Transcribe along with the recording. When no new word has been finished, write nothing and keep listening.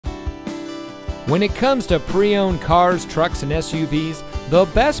When it comes to pre-owned cars, trucks, and SUVs, the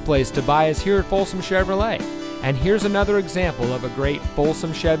best place to buy is here at Folsom Chevrolet. And here's another example of a great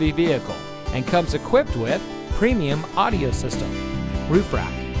Folsom Chevy vehicle, and comes equipped with premium audio system, roof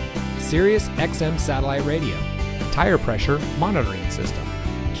rack, Sirius XM satellite radio, tire pressure monitoring system,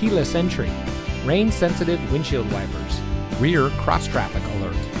 keyless entry, rain-sensitive windshield wipers, rear cross-traffic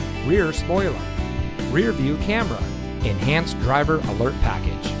alert, rear spoiler, rear view camera, enhanced driver alert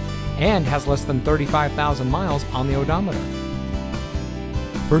package, and has less than 35,000 miles on the odometer.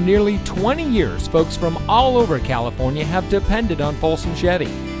 For nearly 20 years, folks from all over California have depended on Folsom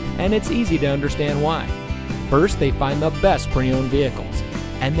Chevy, and it's easy to understand why. First, they find the best pre-owned vehicles,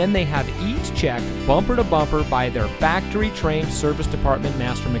 and then they have each checked bumper to bumper by their factory-trained service department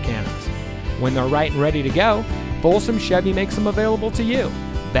master mechanics. When they're right and ready to go, Folsom Chevy makes them available to you.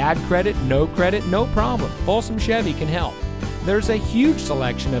 Bad credit, no problem. Folsom Chevy can help. There's a huge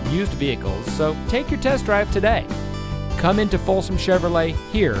selection of used vehicles, so take your test drive today. Come into Folsom Chevrolet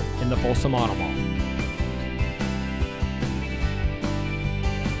here in the Folsom Auto Mall.